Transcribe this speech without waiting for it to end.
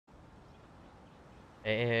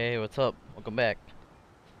Hey, what's up? Welcome back.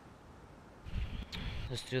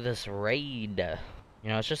 Let's do this raid. You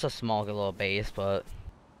know, it's just a small little base, but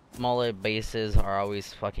smaller bases are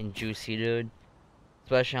always fucking juicy, dude.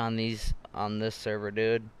 Especially on this server,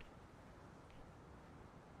 dude.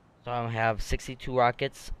 So I have 62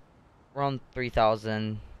 rockets, around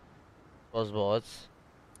 3,000 those bullets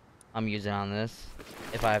I'm using on this,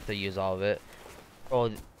 if I have to use all of it.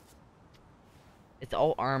 Bro, it's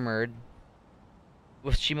all armored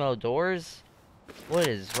with sheet metal doors? What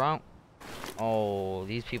is wrong? Oh,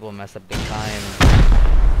 these people messed up big time.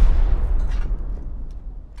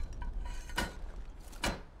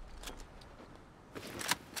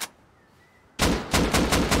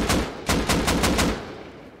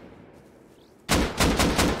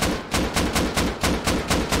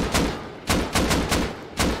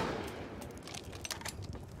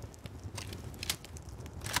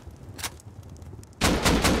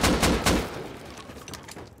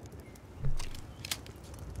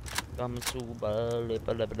 Come to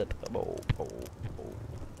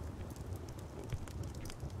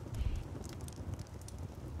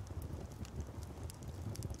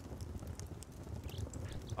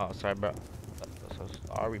Oh, sorry, bro. So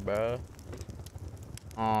sorry, bro.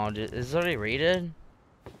 Oh, is it already rated?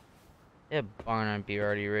 Yeah, barn might be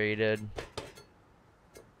already rated.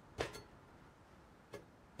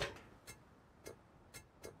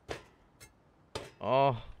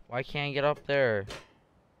 Oh, why can't I get up there?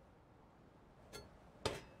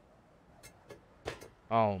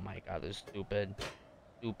 Oh my god, this is stupid.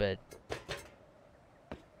 Stupid.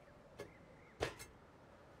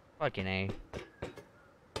 Fucking A.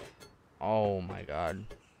 Oh my god.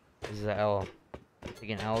 This is a L.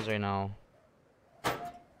 Taking L's right now.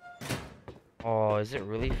 Oh, is it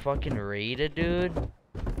really fucking rated, dude?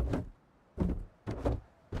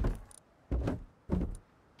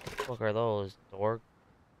 What are those? Door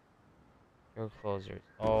closers.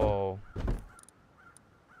 Oh.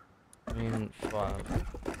 I mean, fuck.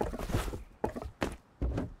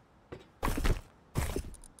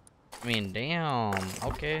 I mean, damn.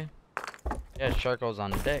 Okay. Yeah, Sharko's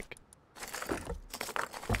on deck.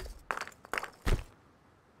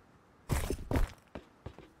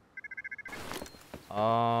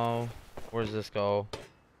 Oh, where does this go?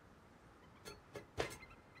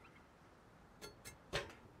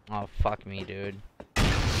 Oh, fuck me, dude.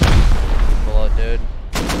 Bullet, dude.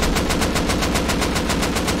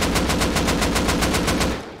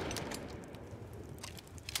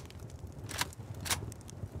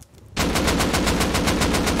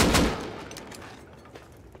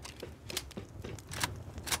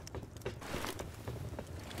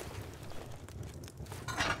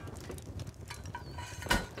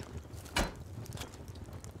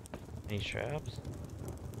 Any traps?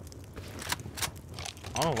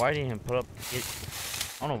 I don't know why he didn't put up. I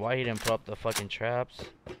don't know why he didn't put up the fucking traps.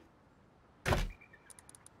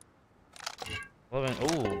 11.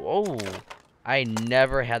 Ooh, oh! I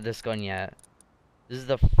never had this gun yet. This is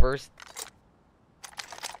the first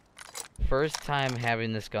time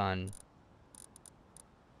having this gun.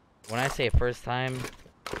 When I say first time,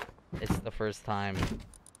 it's the first time.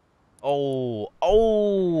 Oh,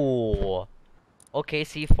 oh! Okay,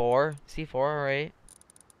 C4, alright.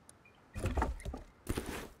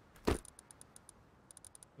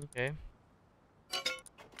 Okay.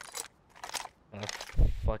 Uh,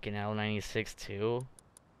 Fucking L96 too.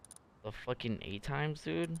 The fucking 8 times,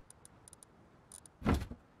 dude.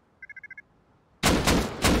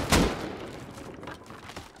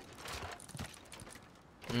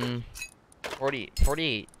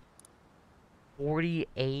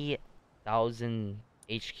 48,000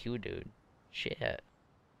 HQ, dude. Shit.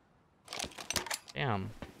 Damn.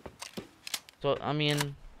 So, I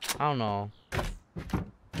mean, I don't know.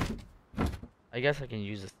 I guess I can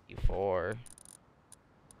use a C4.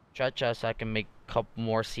 Stretch out so I can make a couple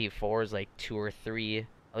more C4s, like 2 or 3.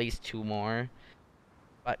 At least 2 more.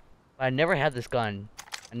 But I never had this gun.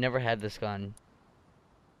 I never had this gun.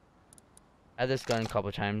 I had this gun a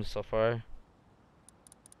couple times so far.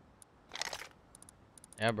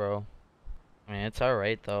 Yeah, bro. I mean, it's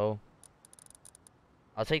alright, though.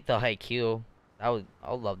 I'll take the high Q. I'll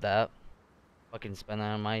love that. Fucking spend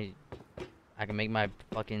that on my... I can make my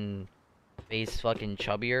fucking base fucking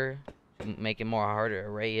chubbier. To make it more harder to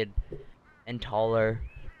raid. And taller.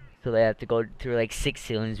 So they have to go through like 6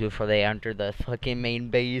 ceilings before they enter the fucking main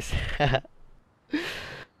base.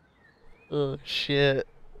 Oh, shit.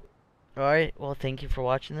 Alright, well, thank you for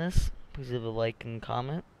watching this. Please leave a like and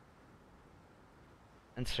comment.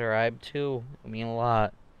 And subscribe too. It would mean a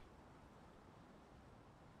lot.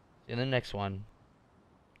 See you in the next one.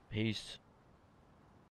 Peace.